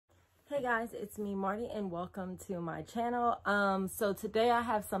Hey guys, it's me Marty and welcome to my channel. So today I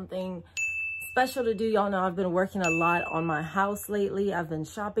have something special to do. Y'all know I've been working a lot on my house lately. I've been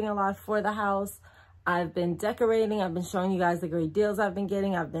shopping a lot for the house. I've been decorating. I've been showing you guys the great deals I've been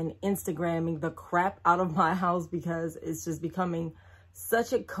getting. I've been Instagramming the crap out of my house because it's just becoming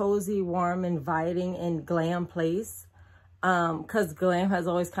such a cozy, warm, inviting, and glam place. Because glam has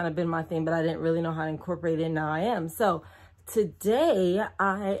always kind of been my thing, but I didn't really know how to incorporate it. Now I am. So today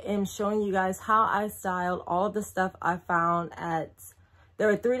I am showing you guys how I styled all of the stuff I found at, there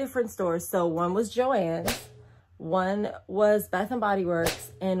were 3 different stores. So one was JoAnn's, one was Bath and Body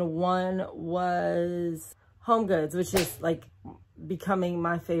Works, and one was Homegoods, which is like becoming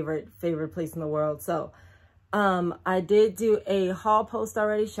my favorite place in the world. So I did do a haul post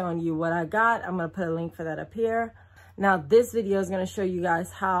already showing you what I got. I'm gonna put a link for that up here. Now this video is gonna show you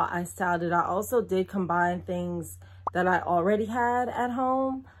guys how I styled it. I also did combine things that I already had at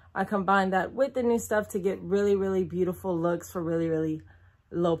home. I combined that with the new stuff to get really, really beautiful looks for really, really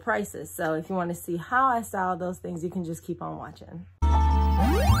low prices. So if you want to see how I style those things, you can just keep on watching.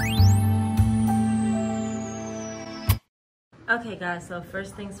 Okay guys, so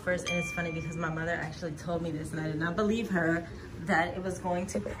first things first, and it's funny because my mother actually told me this and I did not believe her, that it was going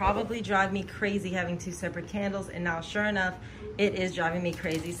to probably drive me crazy having 2 separate candles, and now sure enough, it is driving me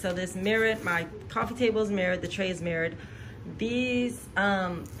crazy. So this mirrored, my coffee table is mirrored, the tray is mirrored. These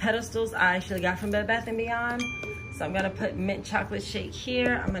pedestals I actually got from Bed Bath & Beyond. So I'm gonna put mint chocolate shake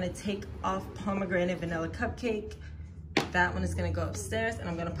here. I'm gonna take off pomegranate vanilla cupcake. That one is gonna go upstairs, and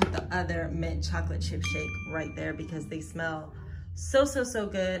I'm gonna put the other mint chocolate chip shake right there because they smell so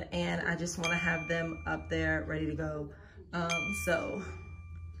good, and I just wanna have them up there ready to go. So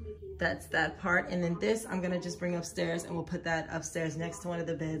that's that part. And then this I'm gonna just bring upstairs, and we'll put that upstairs next to one of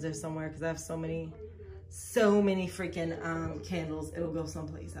the beds or somewhere because I have so many freaking candles. It'll go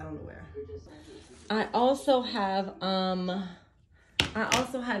someplace, I don't know where. I also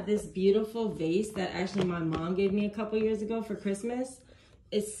have this beautiful vase that actually my mom gave me a couple years ago for Christmas.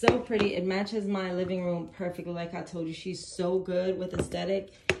 It's so pretty. It matches my living room perfectly. Like I told you, she's so good with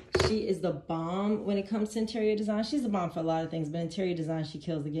aesthetic. She is the bomb when it comes to interior design. She's the bomb for a lot of things, but interior design, she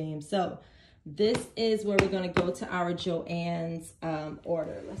kills the game. So this is where we're gonna go to our JoAnn's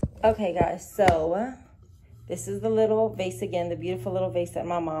order. Okay guys, so this is the little vase again, the beautiful little vase that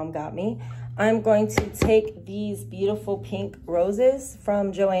my mom got me. I'm going to take these beautiful pink roses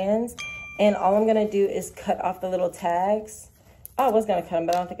from JoAnn's, and all I'm gonna do is cut off the little tags. Oh, I was gonna cut them,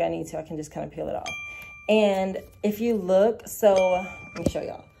 but I don't think I need to. I can just kind of peel it off. And if you look, so let me show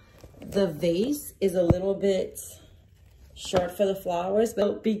y'all. The vase is a little bit short for the flowers,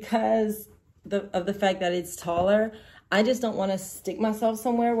 but because of the fact that it's taller, I just don't want to stick myself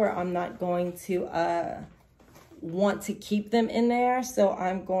somewhere where I'm not going to want to keep them in there. So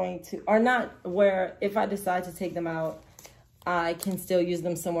I'm going to, or not where if I decide to take them out, I can still use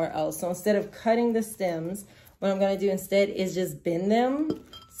them somewhere else. So instead of cutting the stems, what I'm going to do instead is just bend them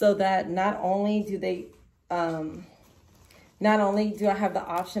so that not only do they, not only do I have the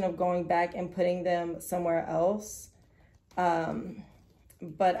option of going back and putting them somewhere else,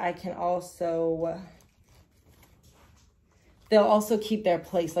 but I can also, they'll also keep their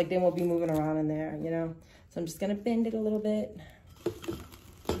place. Like they won't be moving around in there, you know? So I'm just gonna bend it a little bit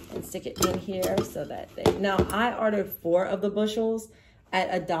and stick it in here so that they, now I ordered 4 of the bushels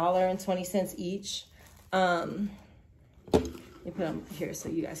at $1.20 each. Let me put them here so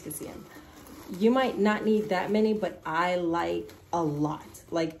you guys can see them. You might not need that many, but I like a lot.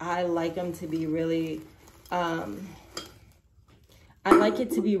 Like I like them to be really, I like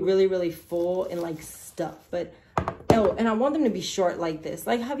it to be really, really full and like stuff. But oh, and I want them to be short like this.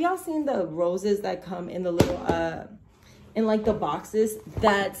 Like, have y'all seen the roses that come in the little, in like the boxes?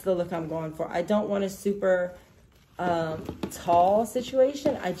 That's the look I'm going for. I don't want a super tall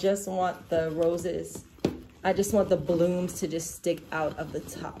situation. I just want the roses. I just want the blooms to just stick out of the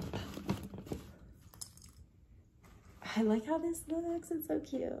top. I like how this looks, it's so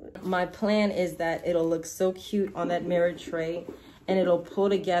cute. My plan is that it'll look so cute on that mirrored tray, and it'll pull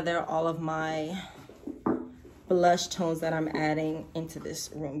together all of my blush tones that I'm adding into this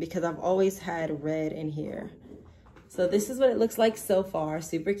room because I've always had red in here. So this is what it looks like so far,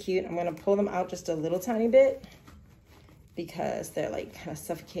 super cute. I'm gonna pull them out just a little tiny bit because they're like kind of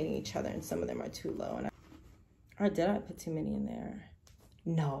suffocating each other and some of them are too low. Or did I put too many in there?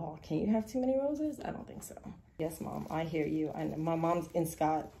 No, can you have too many roses? I don't think so. Yes, Mom, I hear you. And my mom's in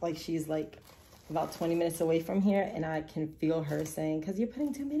Scott, like she's like about 20 minutes away from here, and I can feel her saying, because you're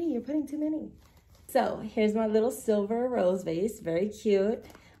putting too many, you're putting too many. So here's my little silver rose vase, very cute.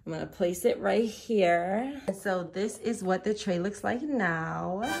 I'm gonna place it right here. And so this is what the tray looks like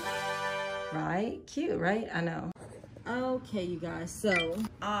now. Right? Cute, right? I know. Okay, you guys, so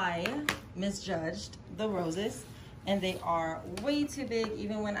I misjudged the roses and they are way too big.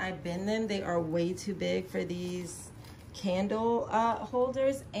 Even when I bend them, they are way too big for these candle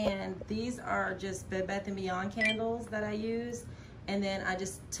holders. And these are just Bed Bath & Beyond candles that I use. And then I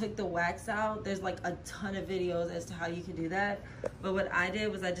just took the wax out. There's like a ton of videos as to how you can do that. But what I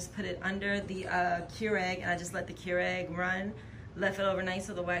did was I just put it under the Keurig and I just let the Keurig run. Left it overnight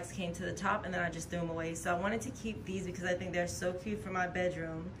so the wax came to the top, and then I just threw them away. So I wanted to keep these because I think they're so cute for my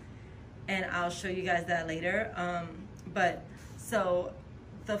bedroom, and I'll show you guys that later. But so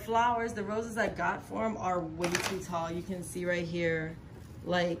the flowers, the roses I got for them are way too tall. You can see right here,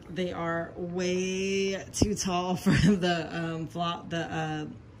 like they are way too tall for the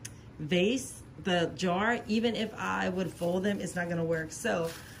vase, the jar. Even if I would fold them, it's not gonna work. So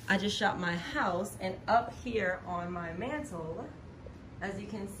I just shot my house, and up here on my mantle, as you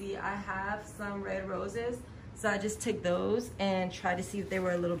can see, I have some red roses. So I just took those and tried to see if they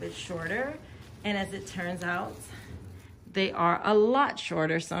were a little bit shorter. And as it turns out, they are a lot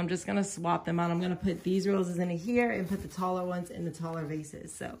shorter. So I'm just gonna swap them out. I'm gonna put these roses in here and put the taller ones in the taller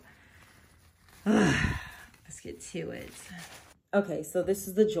vases. So let's get to it. Okay, so this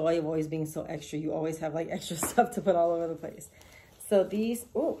is the joy of always being so extra. You always have like extra stuff to put all over the place. So these,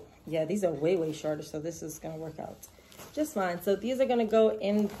 oh yeah, these are way, way shorter. So this is gonna work out just fine. So these are gonna go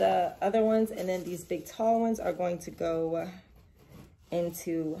in the other ones, and then these big tall ones are going to go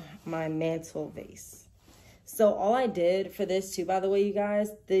into my mantle vase. So all I did for this too, by the way, you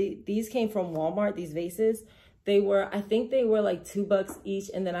guys, these came from Walmart, these vases. They were, I think they were like $2 each.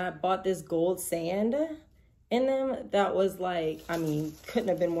 And then I bought this gold sand in them. That was like, I mean, couldn't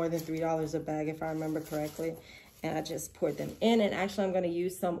have been more than $3 a bag if I remember correctly. And I just poured them in. And actually I'm gonna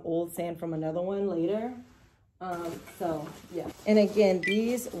use some old sand from another one later. So yeah. And again,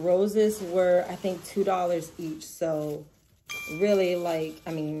 these roses were, I think, $2 each. So really, like,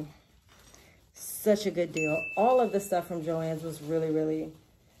 I mean, such a good deal. All of the stuff from JoAnn's was really, really,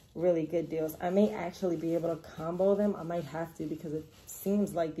 really good deals. I may actually be able to combo them. I might have to, because it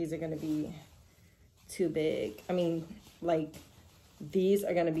seems like these are gonna be too big. I mean, like, these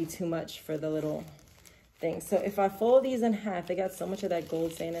are gonna be too much for the little thing. So if I fold these in half, they got so much of that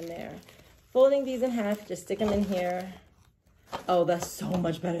gold sand in there. Folding these in half, just stick them in here. Oh, that's so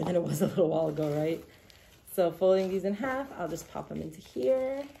much better than it was a little while ago, right? So folding these in half, I'll just pop them into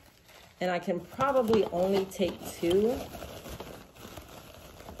here. And I can probably only take 2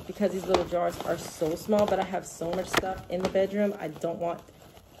 because these little jars are so small, but I have so much stuff in the bedroom. I don't want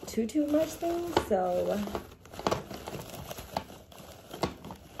too much things, so.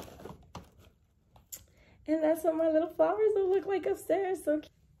 And that's what my little flowers will look like upstairs. So cute.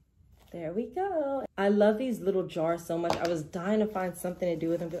 There we go. I love these little jars so much. I was dying to find something to do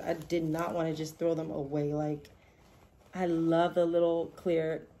with them because I did not want to just throw them away. Like, I love the little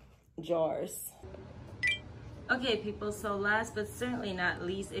clear jars. Okay, people, so last but certainly not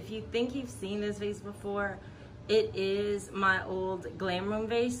least, if you think you've seen this vase before, it is my old Glam room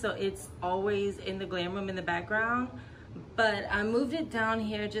vase. So it's always in the Glam room in the background. But I moved it down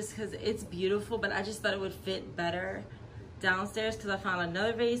here just because it's beautiful, but I just thought it would fit better downstairs because I found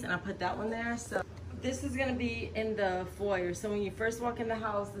another vase and I put that one there. So this is gonna be in the foyer. So when you first walk in the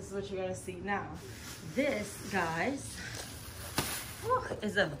house, this is what you're gonna see. Now, this, guys,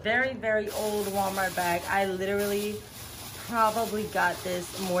 is a very, very old Walmart bag. I literally probably got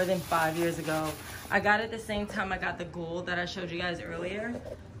this more than 5 years ago. I got it the same time I got the gold that I showed you guys earlier.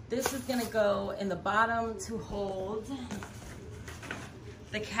 This is gonna go in the bottom to hold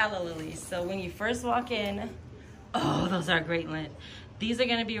the calla lilies. So when you first walk in, oh, those are great lint. These are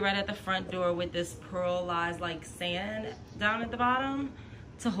gonna be right at the front door with this pearlized like sand down at the bottom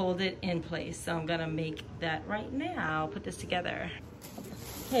to hold it in place. So I'm gonna make that right now, put this together.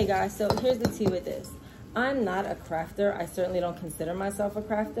 Hey guys, so here's the tea with this. I'm not a crafter. I certainly don't consider myself a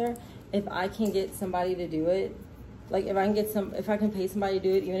crafter. If I can get somebody to do it, like if I can pay somebody to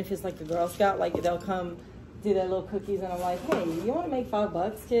do it, even if it's like a Girl Scout, like they'll come do their little cookies and I'm like, hey, you wanna make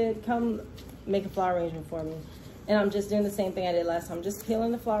 $5, kid? Come make a flower arrangement for me. And I'm just doing the same thing I did last time. I'm just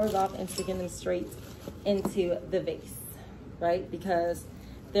peeling the flowers off and sticking them straight into the vase, right? Because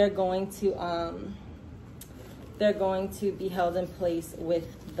they're going to be held in place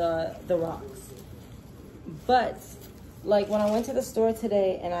with the rocks. But like when I went to the store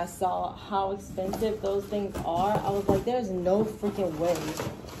today and I saw how expensive those things are, I was like, there's no freaking way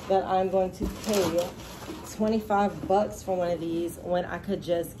that I'm going to pay $25 for one of these when I could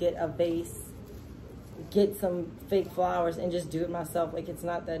just get a vase, get some fake flowers and just do it myself. Like, it's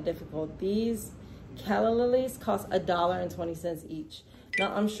not that difficult. These calla lilies cost $1.20 each.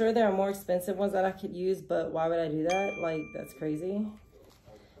 Now, I'm sure there are more expensive ones that I could use, but why would I do that? Like, that's crazy.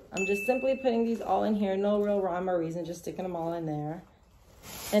 I'm just simply putting these all in here. No real rhyme or reason, just sticking them all in there.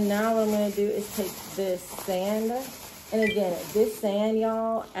 And now what I'm gonna do is take this sand. And again, this sand,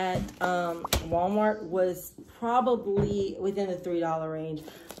 y'all, at Walmart was probably within the $3 range.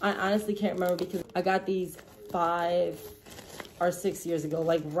 I honestly can't remember because I got these 5 or 6 years ago.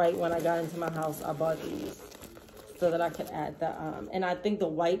 Like right when I got into my house, I bought these so that I could add the, and I think the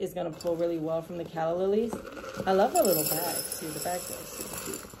white is gonna pull really well from the calla lilies. I love the little bags too. The bags are super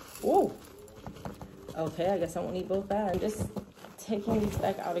cute. Whoa. Okay, I guess I won't need both bags. I'm just taking these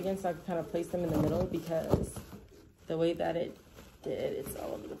back out again so I can kind of place them in the middle because the way that it did, it's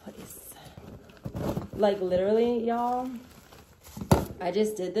all over the place. Like literally, y'all, I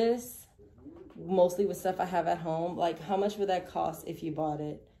just did this mostly with stuff I have at home. Like how much would that cost if you bought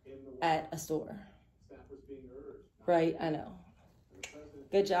it at a store? Right, I know.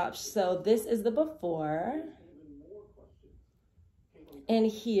 Good job. So this is the before. And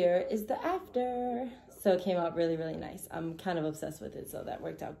here is the after. So it came out really, really nice. I'm kind of obsessed with it, so that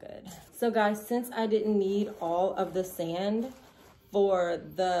worked out good. So guys, since I didn't need all of the sand for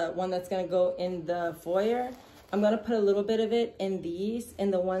the one that's gonna go in the foyer, I'm gonna put a little bit of it in these,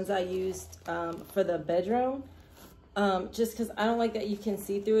 in the ones I used for the bedroom. Just because I don't like that you can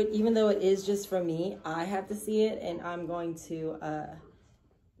see through it. Even though it is just for me, I have to see it, and I'm going to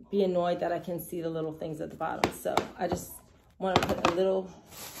be annoyed that I can see the little things at the bottom. So I just want to put a little,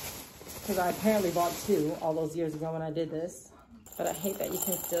 because I apparently bought 2 all those years ago when I did this. But I hate that you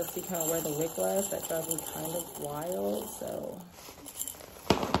can still see kind of where the wick was. That drives me kind of wild. So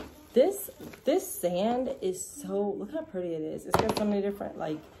this sand is so, look how pretty it is. It's got so many different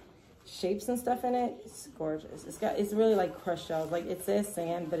like shapes and stuff in it. It's gorgeous. It's really like crushed shells. Like it says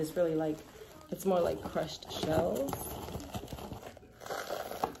sand, but it's really like, it's more like crushed shells.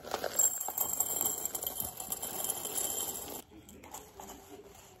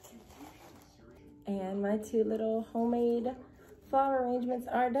 And my 2 little homemade flower arrangements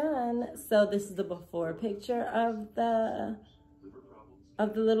are done. So this is the before picture of the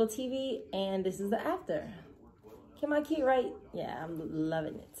little TV, and this is the after. Am I cute, right? Yeah, I'm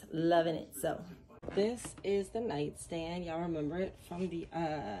loving it, loving it. So this is the nightstand. Y'all remember it from the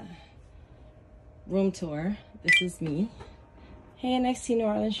room tour. This is me. Hey, next to New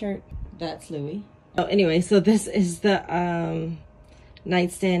Orleans shirt. That's Louis. Oh, anyway, so this is the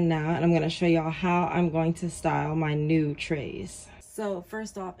nightstand now, and I'm going to show y'all how I'm going to style my new trays. So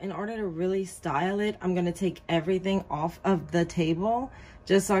first off, in order to really style it, I'm going to take everything off of the table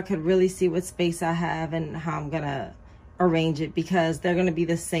just so I could really see what space I have and how I'm going to arrange it, because they're going to be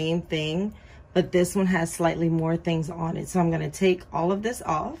the same thing, but this one has slightly more things on it. So I'm going to take all of this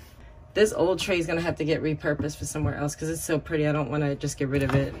off. This old tray is going to have to get repurposed for somewhere else because it's so pretty. I don't want to just get rid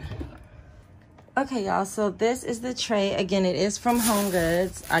of it. Okay, y'all, so this is the tray. Again, it is from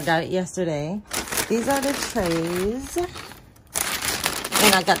Homegoods. I got it yesterday. These are the trays.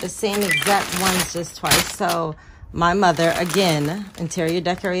 And I got the same exact ones just twice. So my mother, again, interior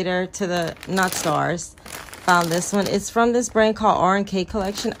decorator to the Not Stars, found this one. It's from this brand called R&K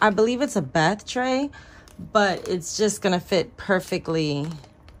Collection. I believe it's a bath tray, but it's just going to fit perfectly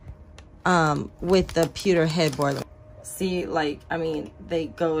with the pewter headboard. See, like, I mean, they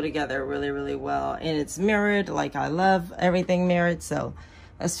go together really, really well. And it's mirrored. Like, I love everything mirrored. So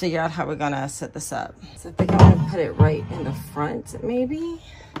let's figure out how we're going to set this up. So I think I'm going to put it right in the front, maybe.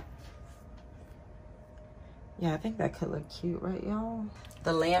 Yeah, I think that could look cute, right, y'all?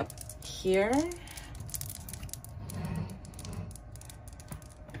 The lamp here.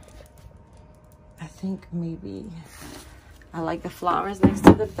 I think maybe I like the flowers next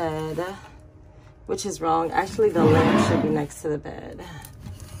to the bed. Which is wrong. Actually, the lamp should be next to the bed.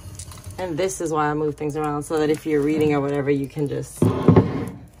 And this is why I move things around, so that if you're reading or whatever, you can just,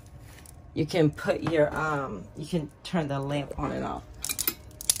 you can put your, you can turn the lamp on and off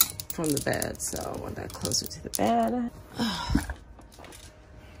from the bed. So I want that closer to the bed.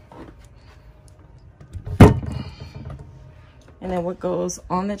 And then what goes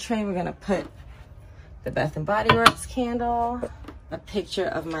on the tray, we're gonna put the Bath and Body Works candle. A picture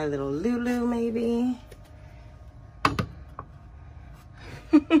of my little Lulu, maybe.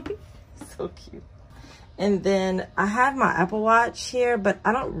 So cute. And then I have my Apple Watch here, but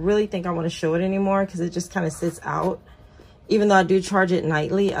I don't really think I want to show it anymore because it just kind of sits out. Even though I do charge it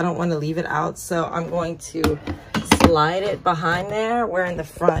nightly, I don't want to leave it out. So I'm going to slide it behind there, where in the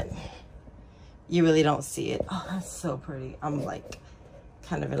front, you really don't see it. Oh, that's so pretty. I'm like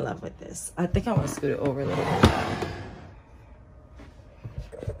kind of in love with this. I think I want to scoot it over a little bit.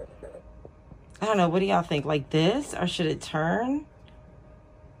 I don't know, what do y'all think? Like this, or should it turn?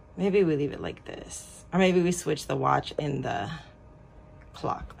 Maybe we leave it like this. Or maybe we switch the watch and the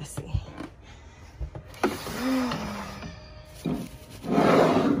clock. Let's see.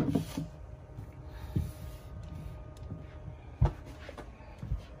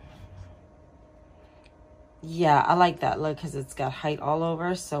 Yeah, I like that look because it's got height all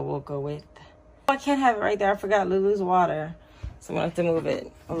over. So we'll go with... Oh, I can't have it right there. I forgot Lulu's water. So I'm going to have to move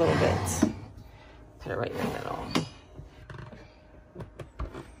it a little bit. Put it right in the middle.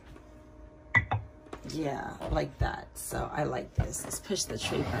 Yeah, like that. So I like this. Let's push the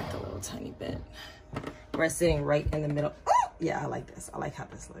tray back a little tiny bit. We're sitting right in the middle. Oh, yeah, I like this. I like how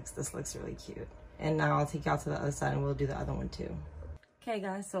this looks. This looks really cute. And now I'll take you out to the other side and we'll do the other one too. Okay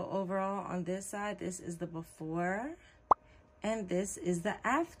guys, so overall on this side, this is the before and this is the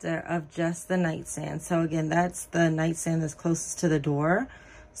after of just the nightstand. So again, that's the nightstand that's closest to the door.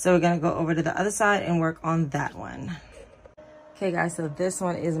 So we're gonna go over to the other side and work on that one. Okay guys, so this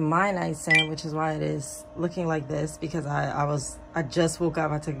one is my nightstand, which is why it is looking like this, because I just woke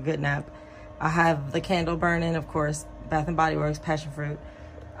up, I took a good nap. I have the candle burning, of course, Bath and Body Works, passion fruit.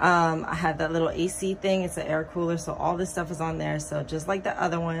 I have that little AC thing, it's an air cooler, so all this stuff is on there. So just like the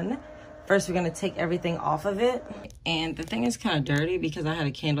other one, first we're gonna take everything off of it. And the thing is kind of dirty because I had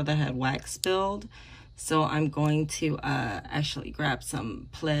a candle that had wax spilled. So I'm going to actually grab some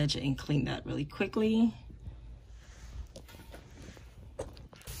Pledge and clean that really quickly.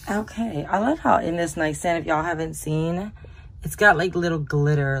 Okay, I love how in this nightstand, if y'all haven't seen, it's got like little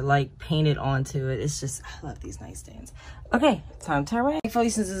glitter like painted onto it. It's just, I love these nightstands. Okay, time to arrange. Thankfully,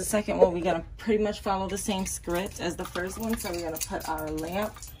 since it's the second one, we're gonna pretty much follow the same script as the first one. So we're gonna put our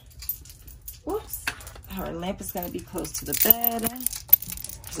lamp, whoops, our lamp is gonna be close to the bed,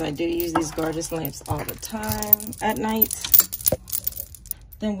 because I do use these gorgeous lamps all the time at night.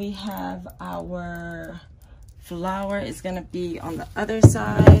 Then we have our flower is gonna be on the other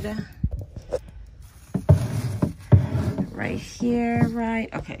side. Right here,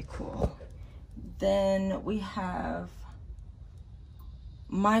 right? Okay, cool. Then we have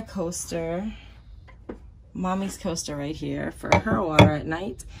my coaster, mommy's coaster right here for her water at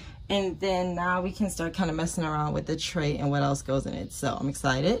night. And then now we can start kind of messing around with the tray and what else goes in it. So I'm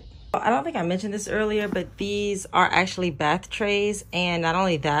excited. I don't think I mentioned this earlier, but these are actually bath trays. And not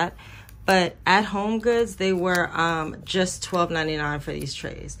only that, but at Homegoods, they were just $12.99 for these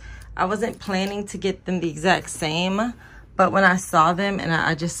trays. I wasn't planning to get them the exact same, but when I saw them and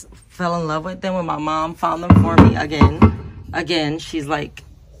I just fell in love with them when my mom found them for me again, she's like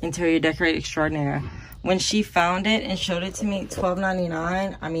interior decorator extraordinaire. When she found it and showed it to me,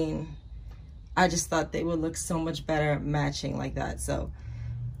 $12.99, I mean, I just thought they would look so much better matching like that. So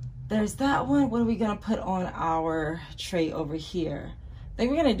there's that one. What are we gonna put on our tray over here? I think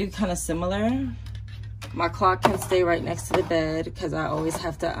we're gonna do kind of similar. My clock can stay right next to the bed because I always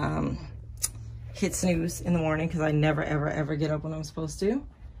have to hit snooze in the morning because I never ever get up when I'm supposed to.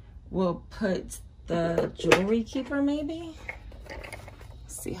 We'll put the jewelry keeper maybe.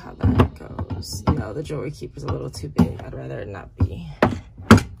 Let's see how that goes. No, the jewelry keeper's a little too big. I'd rather it not be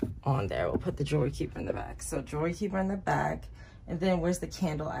on there. We'll put the jewelry keeper in the back. So jewelry keeper in the back. And then where's the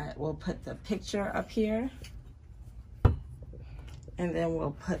candle at? We'll put the picture up here. And then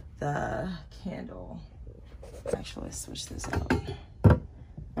we'll put the candle. Actually, let's switch this out.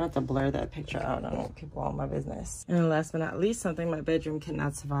 I have to blur that picture out. I don't want people all my business. And then last but not least, something my bedroom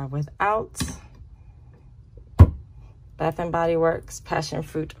cannot survive without. Bath and Body Works passion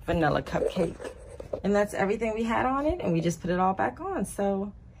fruit vanilla cupcake. And that's everything we had on it, and we just put it all back on.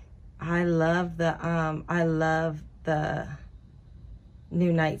 So I love the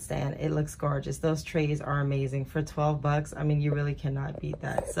new nightstand. It looks gorgeous. Those trays are amazing for 12 bucks. I mean, you really cannot beat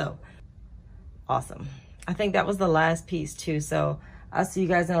that. So awesome. I think that was the last piece too. So I'll see you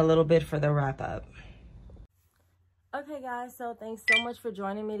guys in a little bit for the wrap up. Okay guys, so thanks so much for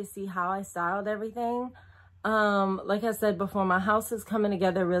joining me to see how I styled everything. Like I said before, my house is coming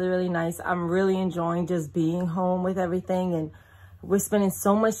together really nice. I'm really enjoying just being home with everything, and we're spending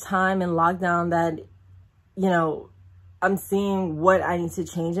so much time in lockdown that, you know, I'm seeing what I need to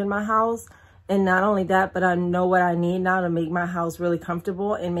change in my house. And not only that, but I know what I need now to make my house really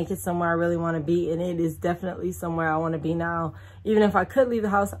comfortable and make it somewhere I really want to be. And it is definitely somewhere I want to be now. Even if I could leave the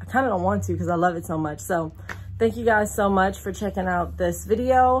house, I kind of don't want to because I love it so much. So thank you guys so much for checking out this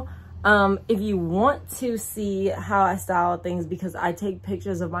video. If you want to see how I style things, because I take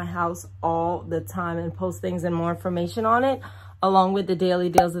pictures of my house all the time and post things and more information on it, along with the daily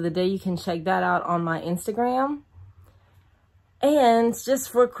deals of the day, you can check that out on my Instagram. And just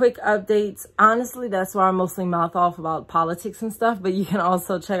for quick updates, honestly, that's why I mostly mouth off about politics and stuff, but you can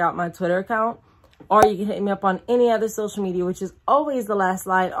also check out my Twitter account. or you can hit me up on any other social media, which is always the last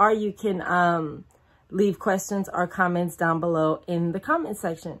slide, or you can leave questions or comments down below in the comment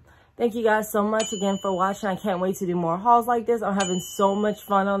section. Thank you guys so much again for watching. I can't wait to do more hauls like this. I'm having so much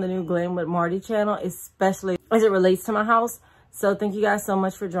fun on the new Glam with Marty channel, especially as it relates to my house. So thank you guys so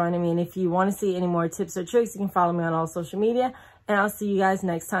much for joining me. And if you want to see any more tips or tricks, you can follow me on all social media. And I'll see you guys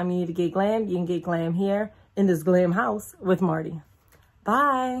next time you need to get glam. You can get glam here in this glam house with Marty.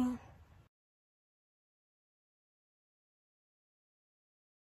 Bye.